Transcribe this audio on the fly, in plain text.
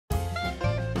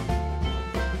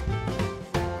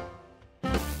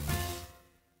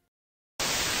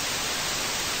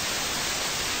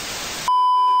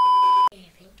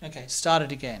Okay, start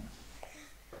it again.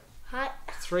 Hi.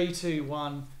 3, 2,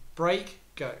 1, break,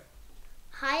 go.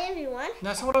 Hi everyone. No,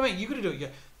 that's not what I mean. You got to do it. Go.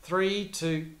 3,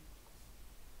 2.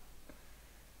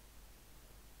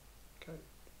 Go.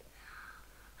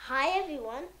 Hi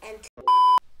everyone, and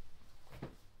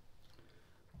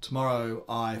tomorrow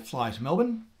I fly to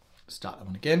Melbourne. Start that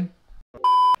one again.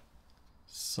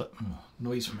 So,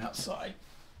 noise from outside.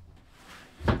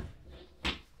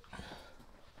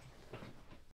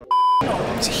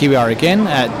 So here we are again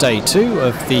at day 2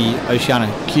 of the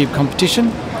Oceania Cube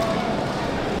competition.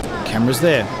 Camera's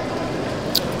there.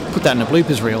 Put that in a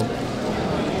bloopers reel.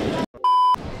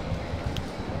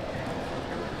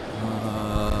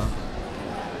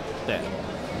 There.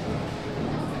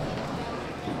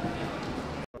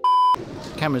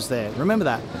 Camera's there. Remember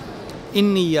that.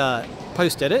 In the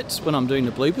post edits, when I'm doing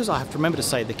the bloopers, I have to remember to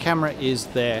say the camera is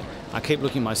there. I keep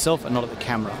looking at myself and not at the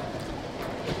camera.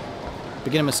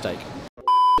 Beginner mistake.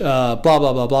 Blah blah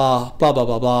blah blah blah blah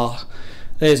blah blah.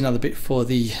 There's another bit for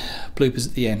the bloopers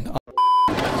at the end.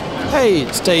 Hey,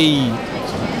 it's day.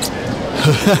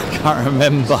 Can't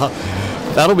remember.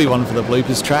 That'll be one for the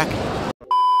bloopers track.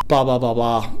 Blah blah blah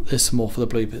blah. There's some more for the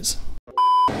bloopers.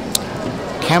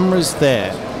 Camera's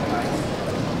there.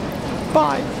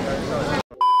 Bye.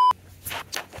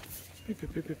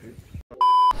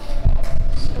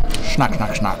 Schnack,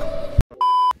 schnack, schnack.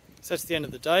 So that's the end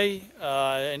of the day,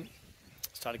 and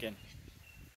start again.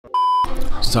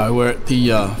 So we're at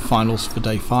the finals for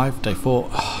day 5, day 4.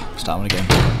 Start one again.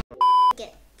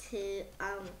 get to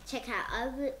check out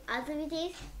other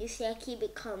videos. You see a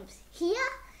cube comes here,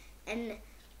 and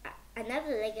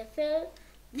another Lego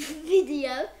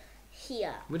video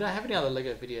here. We don't have any other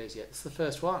Lego videos yet. It's the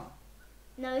first one.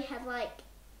 No, we have like.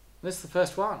 This is the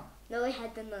first one. No, we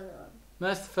had another one. No,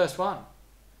 that's the first one.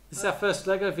 This is our first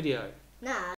Lego video.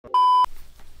 Nah.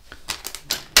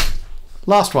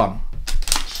 Last one.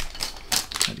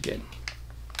 And again.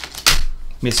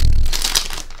 Missed.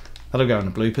 That'll go in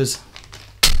the bloopers.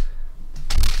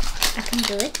 I can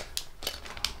do it.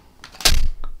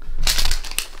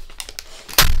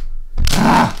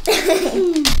 Ah!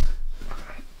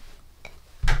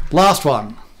 Last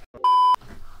one.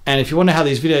 And if you wonder how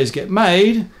these videos get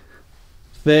made,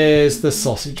 there's the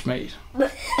sausage meat.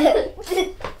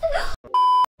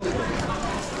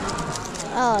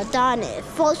 Oh, darn it.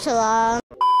 False alarm.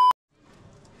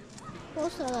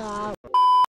 False alarm.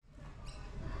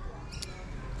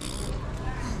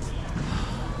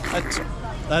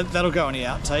 That'll go on the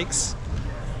outtakes.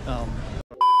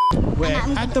 We're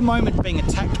at the moment being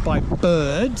attacked by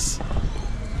birds.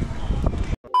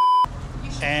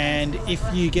 And if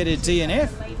you get a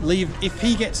DNF, leave. If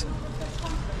he gets,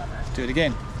 do it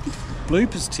again.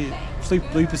 Bloopers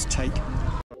take.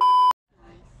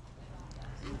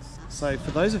 So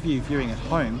for those of you viewing at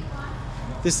home,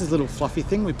 this is a little fluffy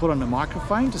thing we put on the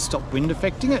microphone to stop wind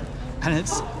affecting it, and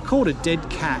it's called a dead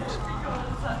cat.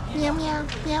 Meow meow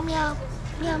meow meow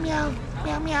meow meow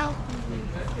meow meow.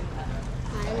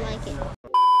 I like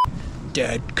it.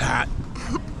 Dead cat.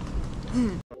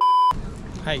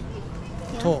 Hey,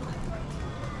 talk.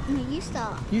 No, you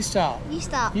start. You start. You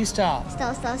start. You start.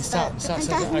 Start.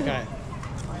 Okay.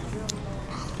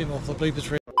 A bit more for the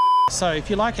bloopers. So if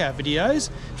you like our videos,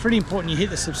 it's really important you hit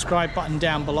the subscribe button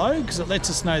down below because it lets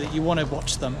us know that you want to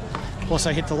watch them.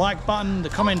 Also hit the like button, the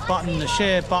comment button, the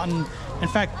share button. In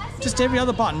fact, just every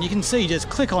other button you can see, just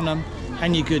click on them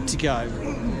and you're good to go.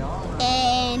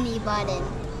 Any button.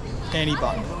 Any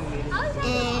button.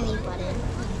 Any button.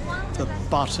 The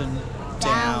button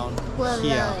down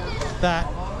here.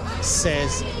 That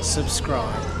says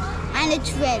subscribe. And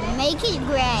it's red. Make it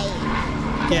grey.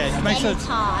 Yeah, make sure it's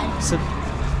hard.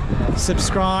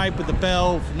 Subscribe with the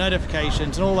bell for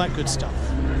notifications and all that good stuff.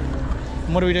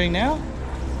 And what are we doing now?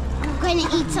 I'm going to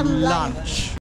eat some lunch.